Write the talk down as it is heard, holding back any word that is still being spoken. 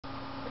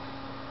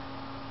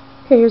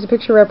Okay, here's a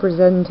picture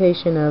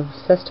representation of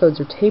cestodes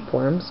or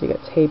tapeworms. So you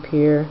got tape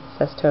here,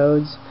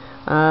 cestodes.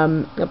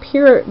 Up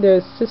here,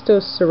 there's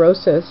Cestodes.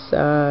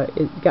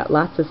 It's got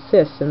lots of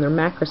cysts, and they're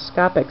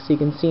macroscopic, so you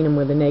can see them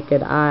with the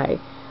naked eye.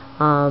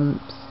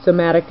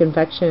 Somatic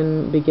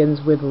infection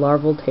begins with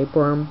larval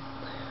tapeworm.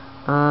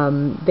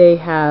 They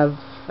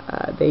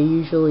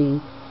usually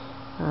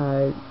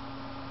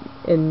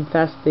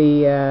infest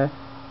the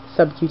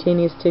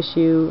subcutaneous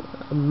tissue,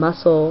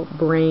 muscle,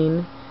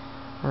 brain.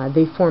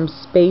 They form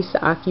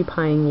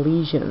space-occupying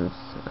lesions,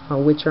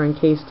 which are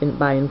encased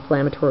by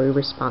inflammatory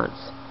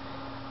response.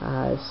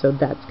 So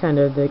that's kind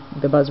of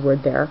the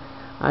buzzword there.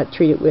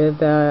 Treat it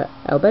with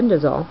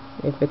albendazole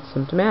if it's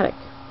symptomatic.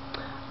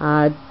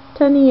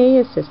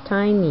 Taniasis.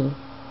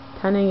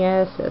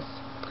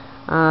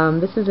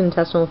 This is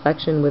intestinal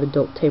infection with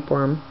adult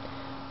tapeworm.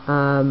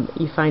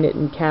 You find it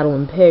in cattle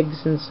and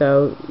pigs, and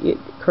so it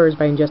occurs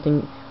by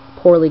ingesting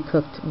poorly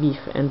cooked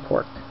beef and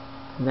pork.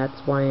 And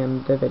that's why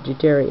I'm the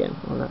vegetarian.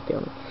 Well, not the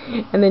only.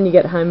 And then you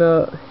get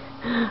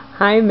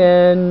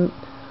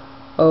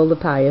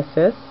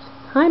hymenolithiasis.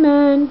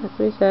 Hymen, that's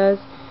what he says.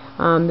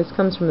 This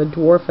comes from the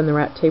dwarf and the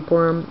rat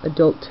tapeworm.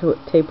 Adult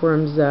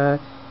tapeworms are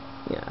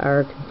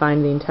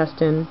confined to the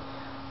intestine.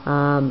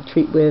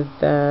 Treat with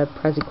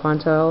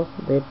praziquantel,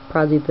 the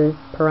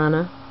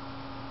praziquantel.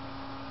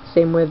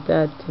 Same with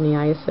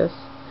taniasis.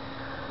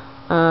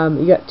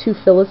 You got two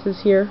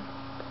phylluses here.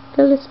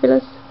 Phyllis.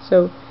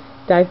 So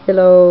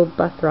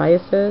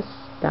diphyllobathriasis,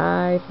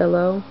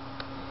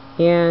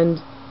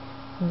 and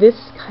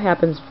this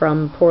happens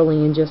from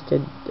poorly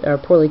ingested or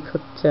poorly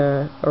cooked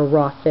or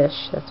raw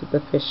fish. That's what the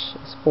fish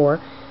is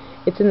for.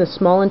 It's in the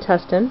small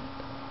intestine,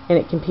 and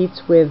it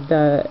competes with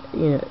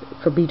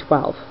for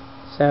B12.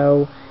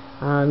 So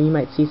you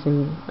might see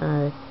some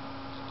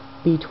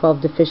B12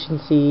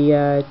 deficiency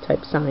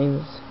type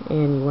signs,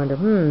 and you wonder,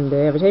 do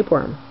they have a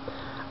tapeworm?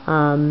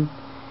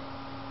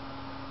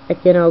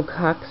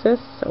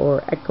 Echinococcus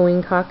or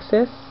echoing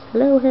coccus.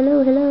 Hello,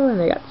 and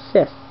they got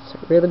cysts,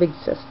 really big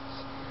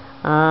cysts.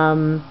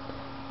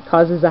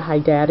 Causes a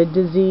hydatid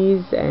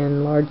disease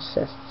and large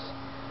cysts.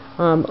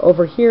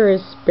 Over here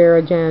is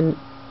sponginosis.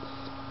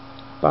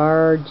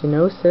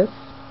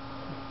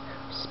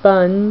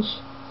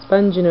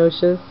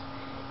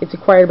 It's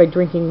acquired by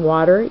drinking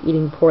water,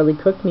 eating poorly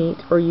cooked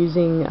meat, or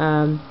using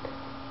a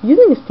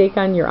steak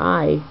on your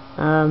eye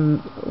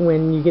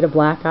when you get a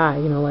black eye,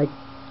 like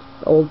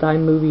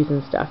old-time movies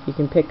and stuff. You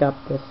can pick up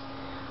this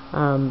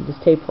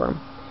tapeworm.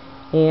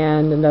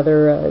 And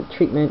another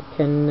treatment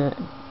can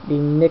be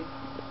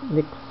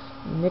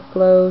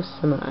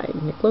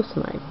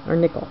niclosamide or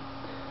nickel.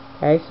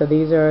 Okay, so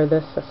these are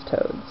the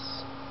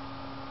cestodes.